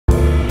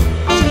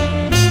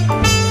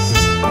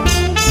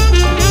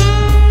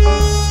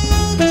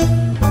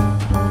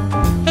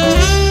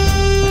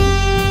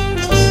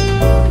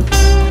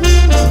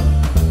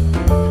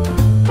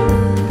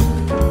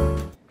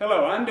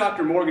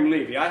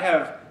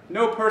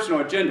no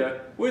personal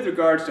agenda with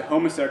regards to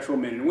homosexual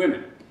men and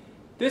women.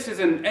 This is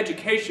an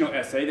educational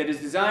essay that is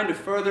designed to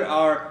further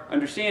our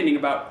understanding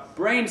about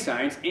brain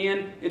science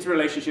and its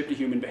relationship to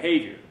human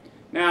behavior.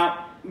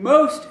 Now,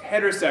 most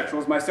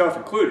heterosexuals, myself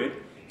included,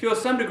 feel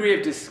some degree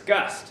of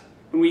disgust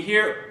when we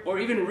hear or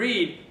even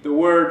read the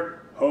word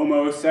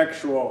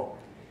homosexual.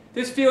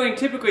 This feeling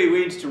typically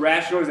leads to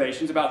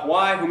rationalizations about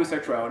why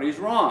homosexuality is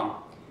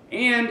wrong,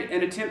 and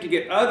an attempt to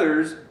get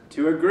others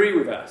to agree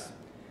with us.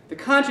 The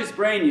conscious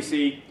brain, you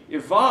see,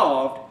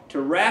 evolved to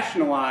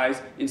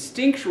rationalize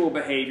instinctual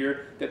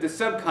behavior that the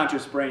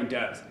subconscious brain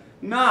does,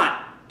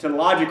 not to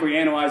logically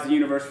analyze the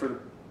universe for the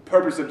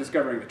purpose of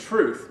discovering the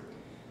truth.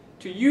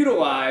 To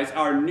utilize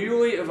our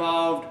newly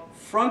evolved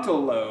frontal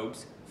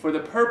lobes for the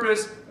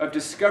purpose of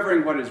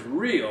discovering what is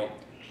real,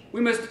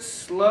 we must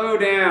slow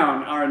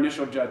down our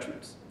initial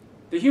judgments.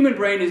 The human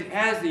brain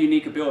has the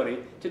unique ability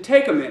to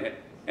take a minute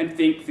and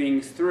think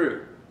things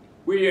through.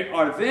 We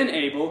are then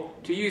able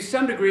to use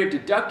some degree of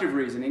deductive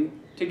reasoning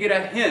to get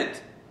a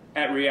hint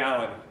at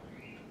reality.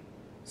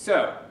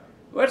 So,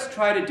 let's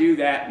try to do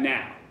that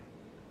now.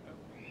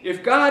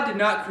 If God did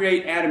not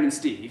create Adam and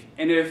Steve,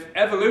 and if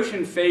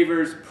evolution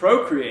favors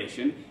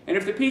procreation, and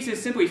if the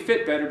pieces simply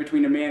fit better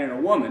between a man and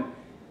a woman,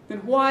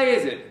 then why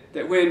is it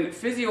that when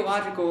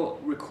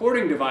physiological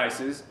recording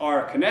devices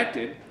are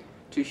connected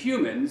to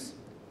humans,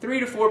 3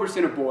 to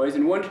 4% of boys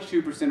and 1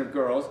 to 2% of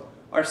girls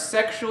are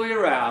sexually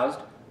aroused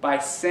by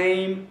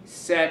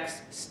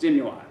same-sex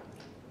stimuli?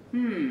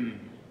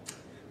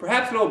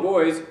 Perhaps little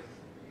boys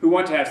who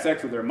want to have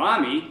sex with their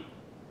mommy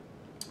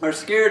are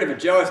scared of a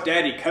jealous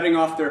daddy cutting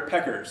off their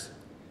peckers.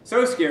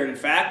 So scared, in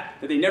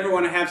fact, that they never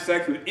want to have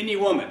sex with any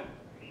woman.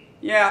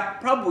 Yeah,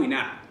 probably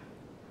not.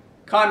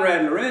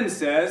 Conrad Lorenz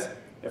says,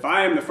 if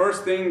I am the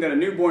first thing that a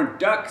newborn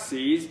duck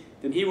sees,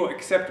 then he will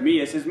accept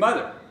me as his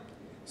mother.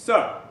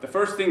 So, the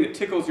first thing that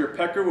tickles your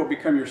pecker will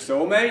become your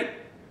soulmate?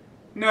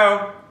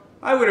 No,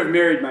 I would have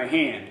married my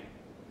hand.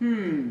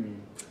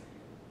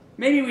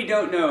 Maybe we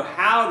don't know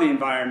how the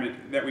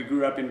environment that we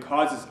grew up in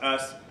causes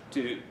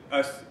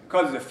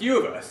a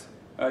few of us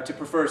to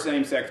prefer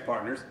same-sex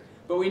partners,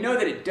 but we know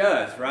that it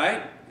does,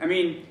 right? I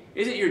mean,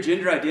 isn't your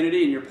gender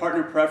identity and your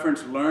partner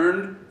preference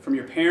learned from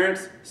your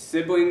parents,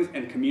 siblings,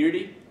 and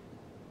community?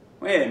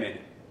 Wait a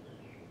minute.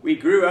 We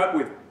grew up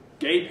with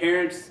gay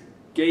parents,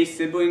 gay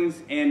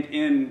siblings, and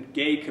in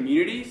gay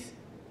communities?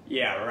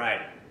 Yeah,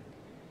 right.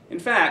 In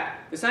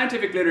fact, the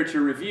scientific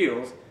literature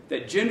reveals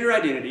that gender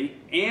identity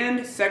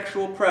and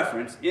sexual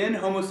preference in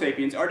Homo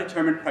sapiens are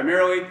determined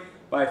primarily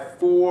by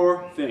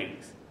 4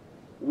 things.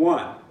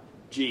 1.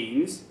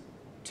 Genes.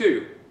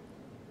 2.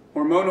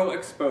 Hormonal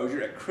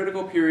exposure at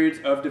critical periods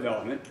of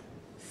development.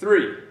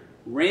 3.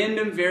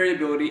 Random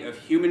variability of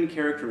human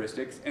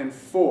characteristics. And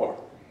 4.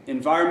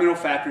 Environmental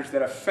factors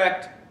that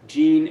affect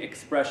gene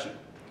expression.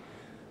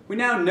 We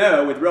now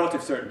know with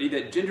relative certainty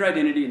that gender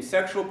identity and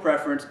sexual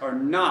preference are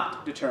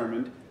not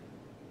determined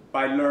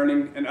by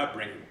learning and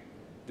upbringing.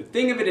 The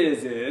thing of it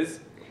is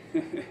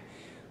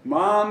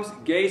moms,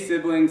 gay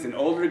siblings, and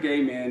older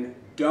gay men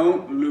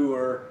don't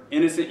lure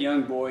innocent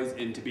young boys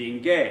into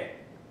being gay.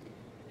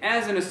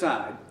 As an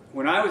aside,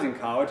 when I was in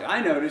college,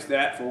 I noticed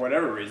that, for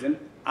whatever reason,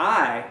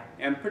 I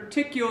am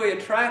particularly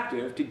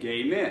attractive to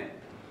gay men.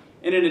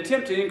 In an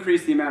attempt to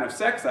increase the amount of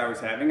sex I was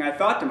having, I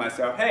thought to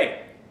myself,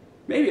 hey,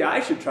 maybe I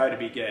should try to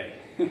be gay.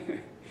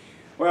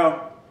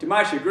 Well, to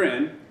my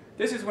chagrin,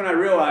 this is when I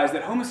realized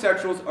that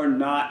homosexuals are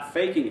not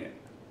faking it.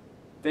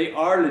 They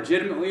are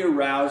legitimately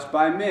aroused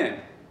by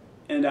men,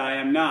 and I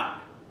am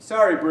not.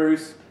 Sorry,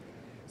 Bruce.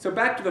 So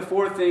back to the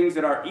 4 things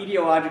that are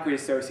ideologically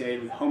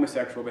associated with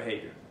homosexual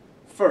behavior.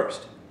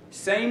 First,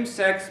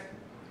 same-sex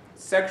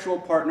sexual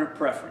partner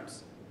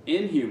preference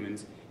in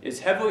humans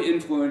is heavily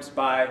influenced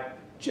by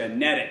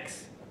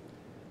genetics.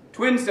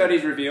 Twin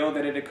studies reveal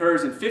that it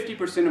occurs in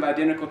 50% of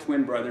identical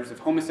twin brothers of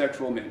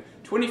homosexual men,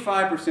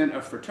 25%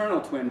 of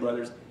fraternal twin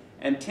brothers,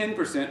 and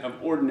 10% of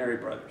ordinary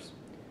brothers.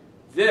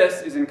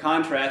 This is in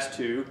contrast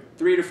to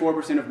 3 to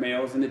 4% of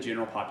males in the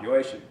general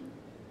population.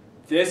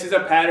 This is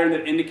a pattern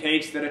that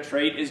indicates that a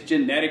trait is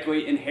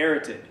genetically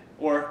inherited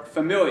or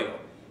familial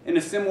in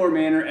a similar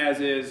manner as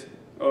is,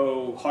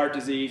 heart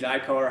disease, eye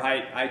color,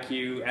 height,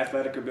 IQ,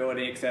 athletic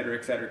ability, etc.,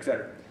 etc.,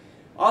 etc.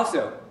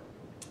 Also,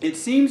 it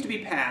seems to be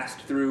passed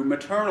through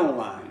maternal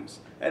lines,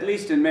 at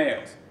least in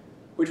males,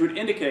 which would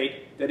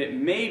indicate that it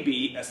may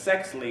be a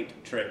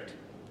sex-linked trait.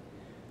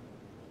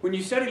 When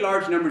you study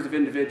large numbers of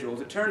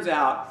individuals, it turns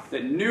out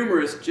that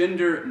numerous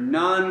gender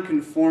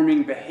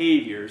non-conforming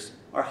behaviors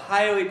are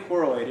highly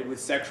correlated with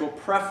sexual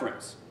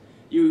preference.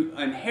 You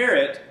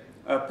inherit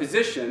a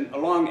position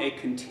along a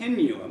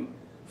continuum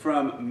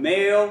from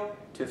male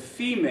to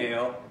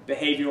female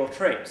behavioral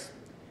traits.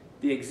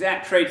 The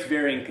exact traits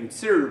varying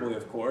considerably,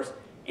 of course,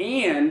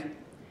 and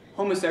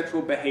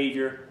homosexual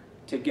behavior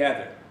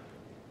together.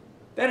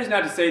 That is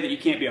not to say that you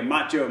can't be a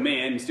macho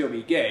man and still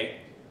be gay.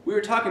 We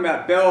were talking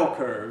about bell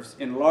curves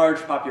in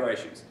large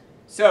populations,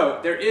 so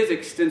there is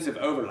extensive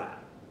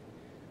overlap.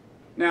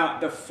 Now,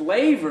 the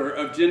flavor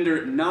of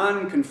gender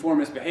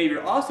nonconformist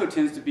behavior also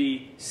tends to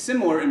be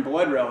similar in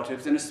blood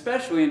relatives, and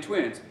especially in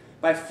twins.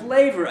 By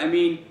flavor, I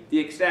mean the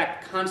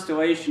exact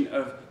constellation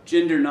of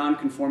gender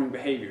nonconforming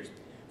behaviors.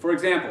 For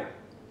example,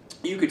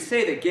 you could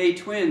say that gay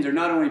twins are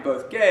not only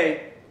both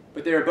gay,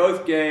 but they are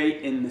both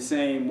gay in the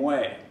same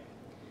way.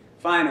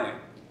 Finally,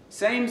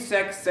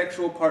 same-sex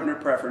sexual partner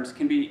preference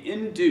can be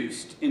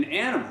induced in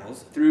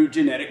animals through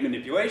genetic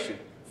manipulation.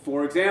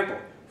 For example,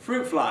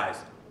 fruit flies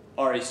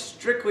are a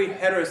strictly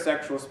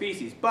heterosexual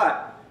species,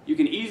 but you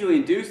can easily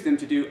induce them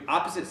to do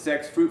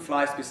opposite-sex fruit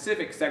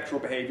fly-specific sexual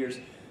behaviors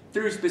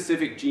through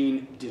specific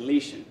gene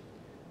deletion.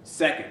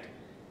 Second,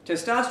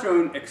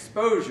 testosterone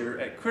exposure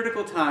at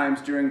critical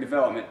times during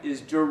development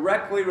is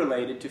directly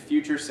related to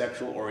future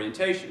sexual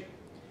orientation.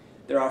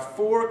 There are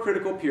 4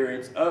 critical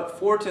periods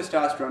for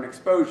testosterone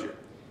exposure.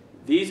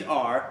 These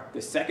are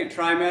the second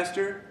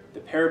trimester, the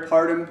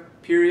peripartum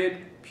period,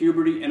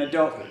 puberty, and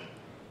adulthood.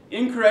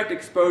 Incorrect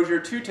exposure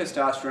to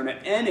testosterone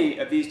at any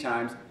of these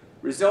times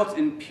results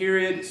in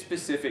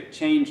period-specific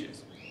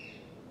changes.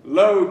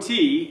 Low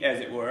T, as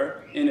it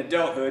were, in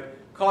adulthood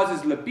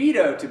causes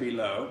libido to be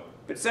low,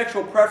 but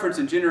sexual preference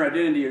and gender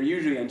identity are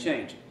usually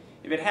unchanged.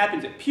 If it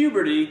happens at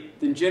puberty,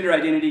 then gender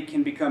identity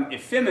can become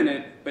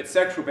effeminate, but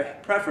sexual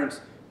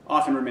preference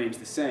often remains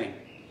the same.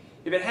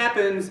 If it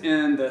happens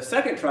in the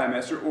second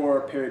trimester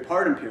or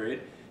peripartum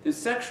period, then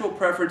sexual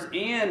preference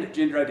and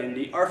gender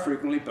identity are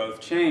frequently both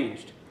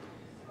changed.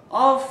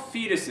 All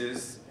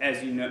fetuses,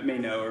 as you may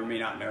know or may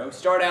not know,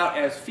 start out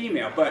as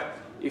female, but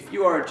if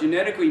you are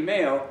genetically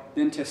male,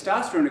 then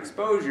testosterone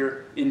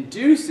exposure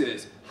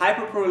induces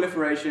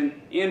hyperproliferation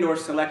and/or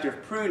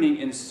selective pruning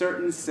in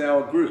certain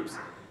cell groups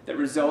that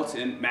results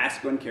in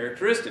masculine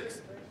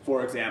characteristics,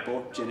 for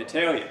example,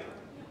 genitalia.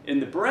 In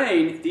the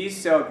brain, these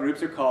cell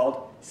groups are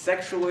called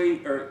sexually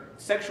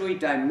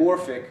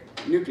dimorphic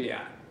nuclei.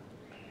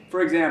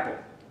 For example,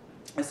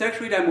 a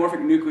sexually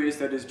dimorphic nucleus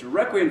that is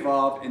directly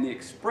involved in the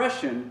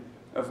expression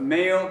of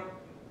male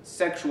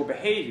sexual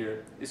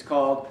behavior is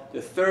called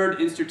the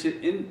third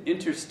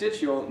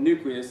interstitial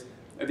nucleus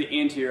of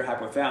the anterior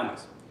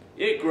hypothalamus.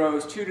 It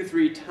grows 2 to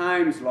 3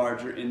 times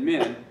larger in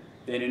men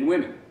than in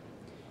women.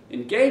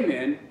 In gay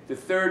men, the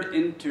third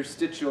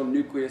interstitial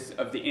nucleus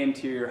of the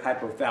anterior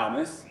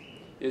hypothalamus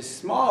is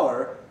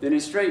smaller than in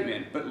straight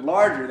men, but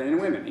larger than in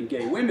women. In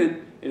gay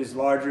women, it is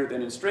larger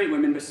than in straight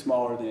women, but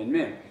smaller than in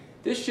men.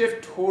 This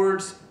shift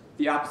towards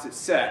the opposite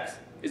sex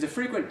is a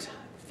frequent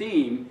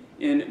theme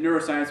in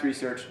neuroscience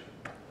research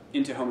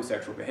into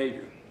homosexual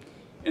behavior.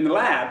 In the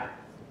lab,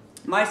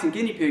 mice and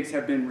guinea pigs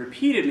have been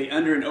repeatedly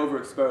under and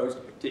overexposed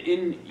to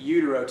in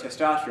utero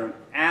testosterone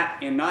at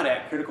and not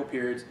at critical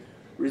periods,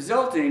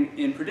 resulting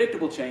in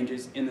predictable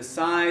changes in the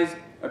size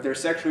of their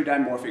sexually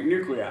dimorphic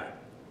nuclei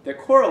that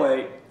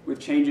correlate with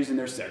changes in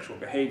their sexual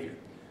behavior.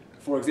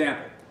 For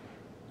example,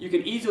 you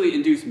can easily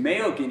induce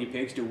male guinea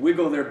pigs to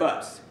wiggle their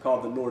butts,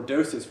 called the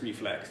lordosis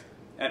reflex,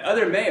 at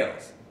other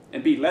males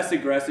and be less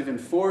aggressive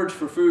and forage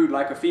for food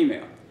like a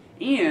female.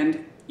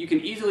 And you can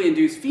easily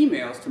induce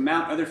females to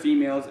mount other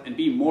females and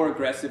be more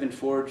aggressive and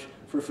forage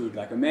for food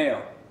like a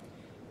male.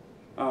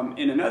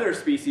 In another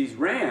species,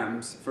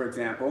 rams, for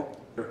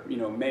example,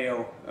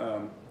 male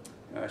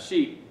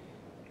sheep,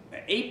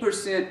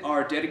 8%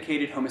 are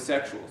dedicated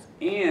homosexuals,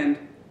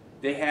 and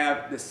they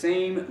have the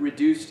same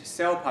reduced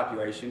cell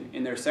population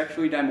in their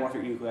sexually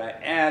dimorphic nuclei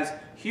as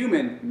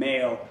human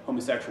male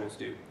homosexuals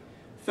do.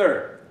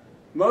 Third,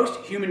 most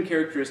human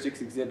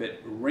characteristics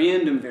exhibit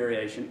random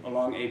variation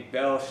along a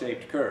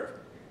bell-shaped curve.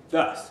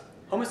 Thus,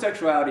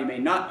 homosexuality may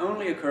not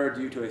only occur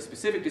due to a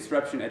specific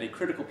disruption at a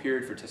critical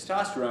period for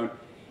testosterone,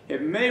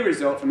 it may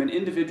result from an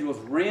individual's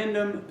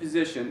random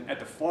position at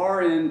the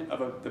far end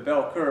of the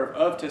bell curve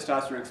of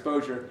testosterone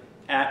exposure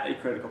at a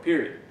critical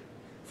period.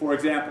 For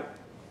example,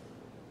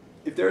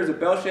 if there is a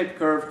bell-shaped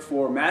curve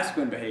for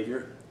masculine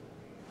behavior,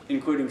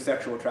 including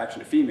sexual attraction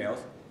to females,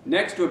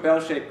 next to a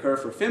bell-shaped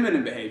curve for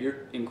feminine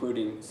behavior,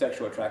 including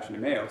sexual attraction to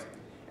males,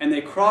 and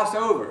they cross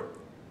over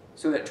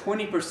so that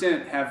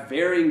 20% have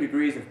varying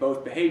degrees of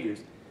both behaviors,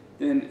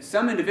 then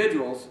some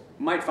individuals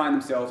might find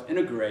themselves in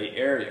a gray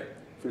area.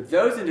 For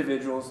those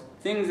individuals,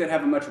 things that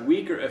have a much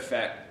weaker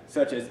effect,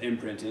 such as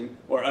imprinting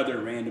or other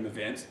random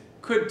events,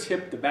 could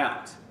tip the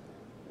balance.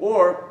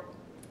 Or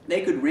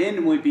they could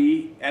randomly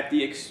be at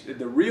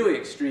the really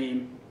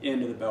extreme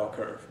end of the bell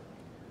curve.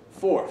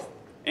 Fourth,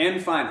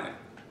 and finally,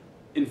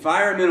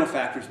 environmental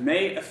factors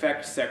may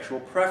affect sexual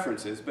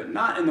preferences, but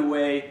not in the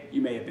way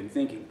you may have been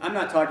thinking. I'm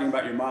not talking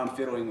about your mom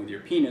fiddling with your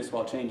penis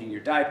while changing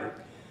your diaper.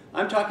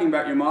 I'm talking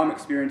about your mom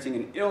experiencing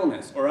an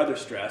illness or other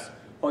stress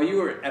while you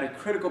were at a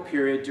critical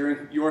period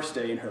during your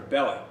stay in her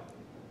belly.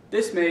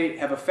 This may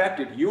have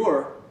affected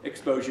your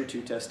exposure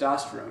to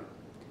testosterone.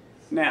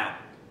 Now,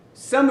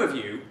 some of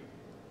you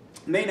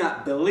may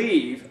not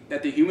believe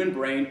that the human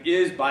brain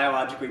is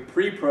biologically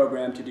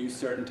pre-programmed to do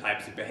certain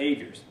types of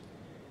behaviors.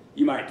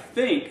 You might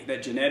think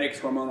that genetics,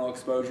 hormonal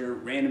exposure,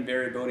 random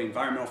variability,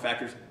 environmental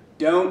factors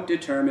don't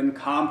determine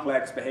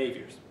complex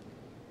behaviors.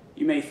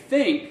 You may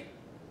think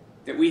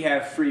that we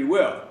have free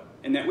will,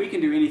 and that we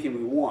can do anything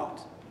we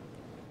want.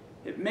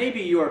 It may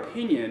be your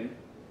opinion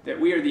that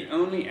we are the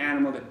only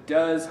animal that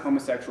does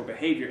homosexual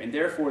behavior, and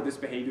therefore this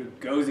behavior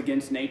goes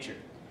against nature.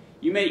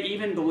 You may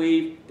even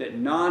believe that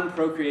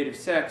non-procreative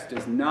sex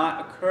does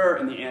not occur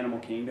in the animal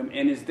kingdom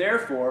and is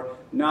therefore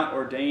not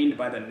ordained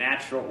by the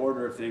natural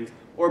order of things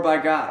or by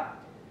God.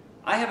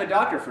 I have a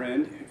doctor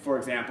friend, for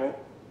example,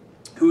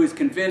 who is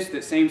convinced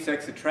that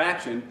same-sex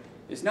attraction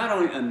is not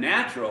only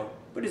unnatural,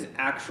 but is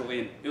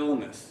actually an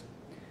illness.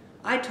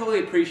 I totally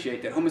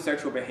appreciate that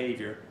homosexual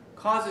behavior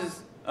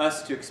causes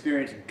us to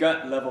experience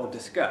gut-level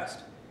disgust,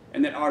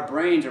 and that our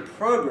brains are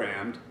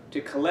programmed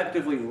to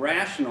collectively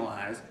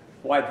rationalize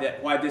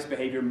why this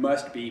behavior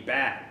must be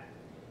bad.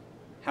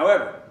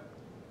 However,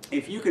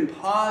 if you can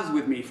pause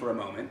with me for a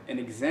moment and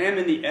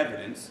examine the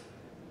evidence,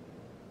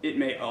 it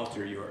may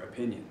alter your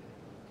opinion.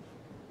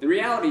 The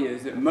reality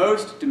is that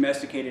most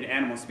domesticated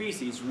animal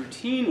species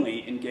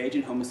routinely engage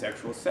in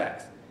homosexual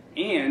sex,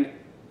 and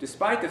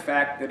despite the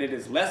fact that it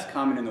is less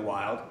common in the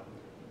wild,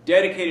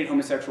 dedicated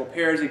homosexual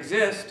pairs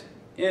exist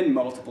in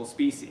multiple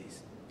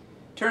species.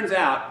 Turns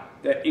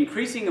out that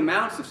increasing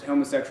amounts of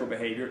homosexual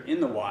behavior in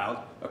the wild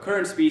occur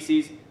in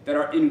species that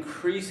are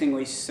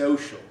increasingly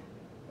social.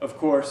 Of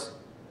course,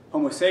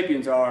 Homo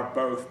sapiens are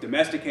both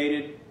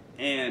domesticated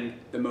and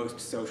the most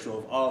social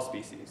of all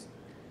species.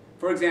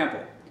 For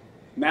example,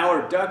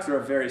 mallard ducks are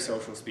a very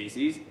social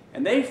species,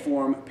 and they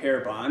form pair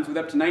bonds with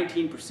up to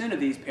 19% of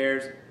these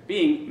pairs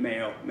being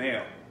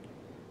male-male.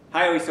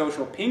 Highly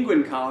social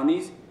penguin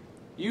colonies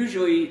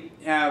usually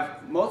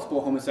have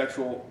multiple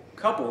homosexual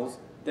couples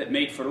that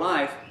mate for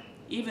life,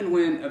 even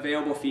when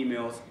available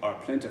females are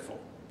plentiful.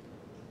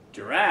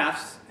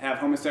 Giraffes have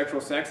homosexual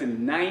sex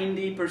in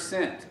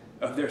 90%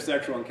 of their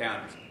sexual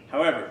encounters.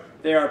 However,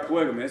 they are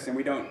polygamous, and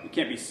we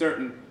can't be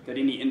certain that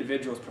any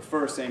individuals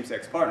prefer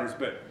same-sex partners,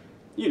 but,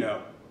 you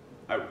know,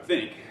 I would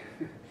think.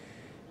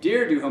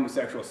 Deer do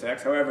homosexual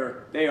sex,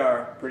 however, they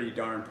are pretty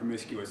darn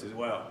promiscuous as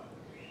well.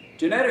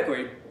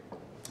 Genetically,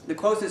 the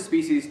closest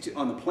species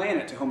on the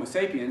planet to Homo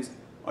sapiens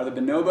are the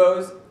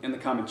bonobos and the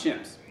common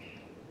chimps.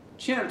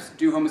 Chimps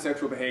do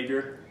homosexual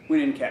behavior when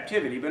in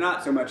captivity, but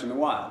not so much in the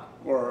wild.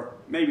 Or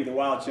maybe the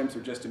wild chimps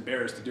are just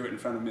embarrassed to do it in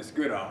front of Miss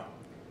Goodall.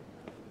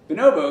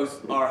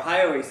 Bonobos are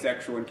highly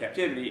sexual in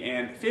captivity,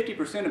 and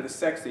 50% of the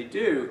sex they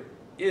do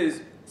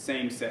is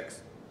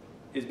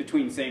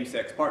between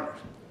same-sex partners.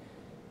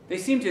 They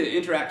seem to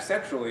interact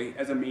sexually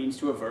as a means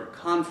to avert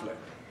conflict.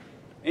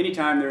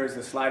 Anytime there is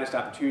the slightest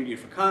opportunity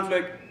for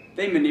conflict,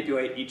 they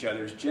manipulate each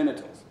other's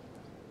genitals.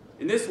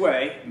 In this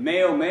way,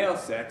 male-male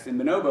sex in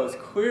bonobos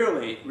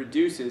clearly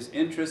reduces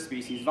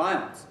intra-species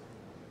violence.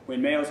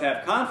 When males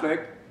have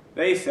conflict,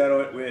 they settle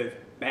it with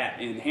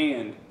bat in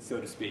hand, so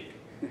to speak.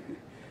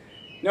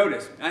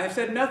 Notice, I have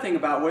said nothing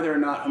about whether or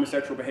not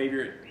homosexual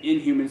behavior in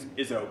humans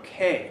is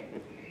okay.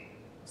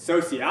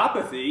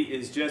 Sociopathy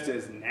is just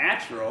as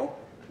natural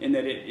in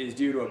that it is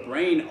due to a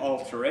brain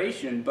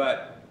alteration,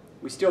 but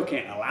we still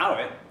can't allow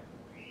it.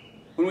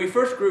 When we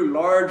first grew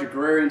large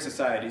agrarian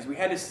societies, we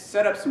had to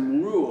set up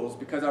some rules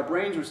because our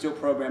brains were still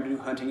programmed to do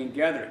hunting and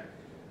gathering.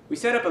 We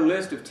set up a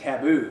list of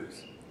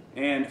taboos,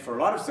 and for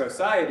a lot of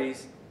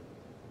societies,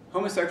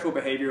 homosexual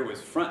behavior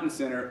was front and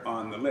center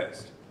on the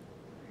list.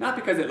 Not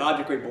because it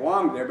logically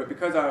belonged there, but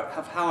because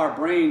of how our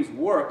brains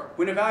work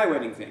when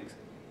evaluating things.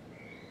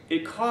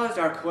 It caused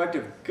our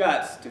collective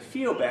guts to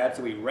feel bad,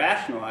 so we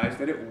rationalized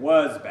that it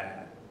was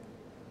bad.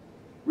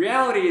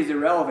 Reality is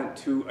irrelevant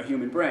to a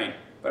human brain,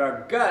 but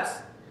our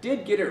guts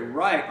did get it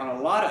right on a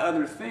lot of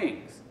other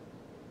things.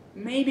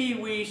 Maybe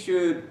we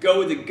should go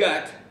with the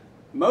gut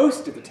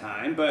most of the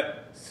time,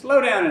 but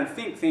slow down and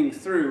think things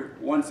through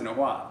once in a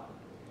while.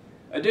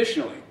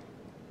 Additionally,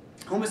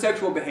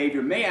 homosexual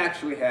behavior may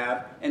actually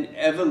have an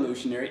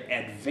evolutionary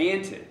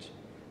advantage.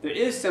 There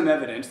is some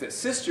evidence that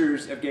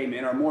sisters of gay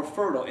men are more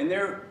fertile and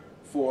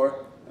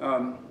therefore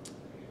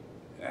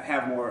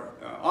have more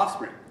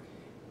offspring.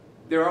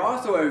 There are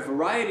also a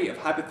variety of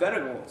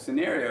hypothetical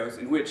scenarios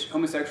in which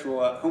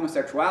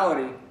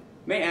homosexuality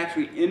may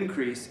actually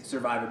increase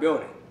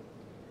survivability.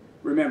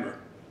 Remember,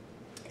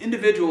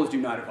 individuals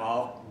do not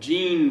evolve,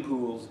 gene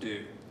pools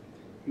do.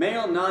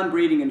 Male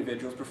non-breeding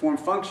individuals perform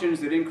functions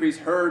that increase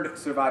herd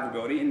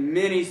survivability in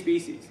many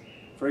species.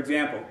 For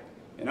example,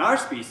 in our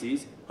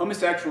species,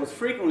 homosexuals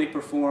frequently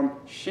perform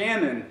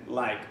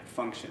shaman-like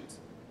functions.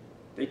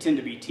 They tend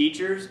to be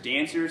teachers,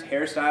 dancers,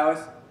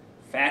 hairstylists,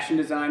 fashion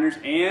designers,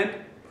 and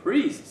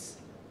priests.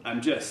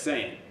 I'm just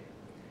saying.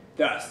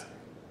 Thus,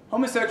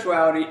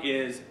 homosexuality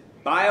is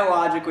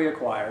biologically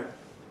acquired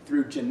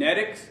through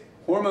genetics,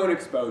 hormone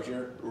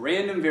exposure,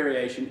 random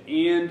variation,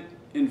 and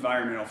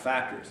environmental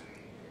factors.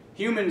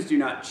 Humans do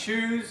not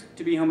choose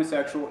to be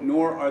homosexual,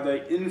 nor are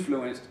they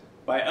influenced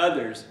by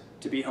others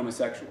to be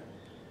homosexual.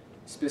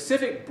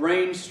 Specific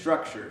brain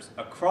structures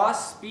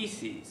across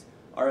species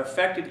are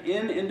affected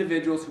in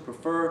individuals who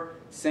prefer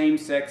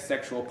same-sex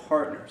sexual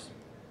partners.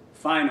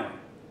 Finally,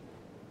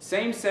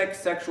 same-sex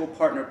sexual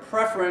partner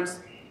preference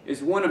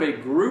is one of a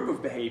group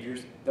of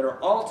behaviors that are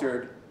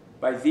altered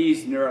by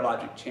these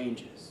neurologic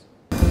changes.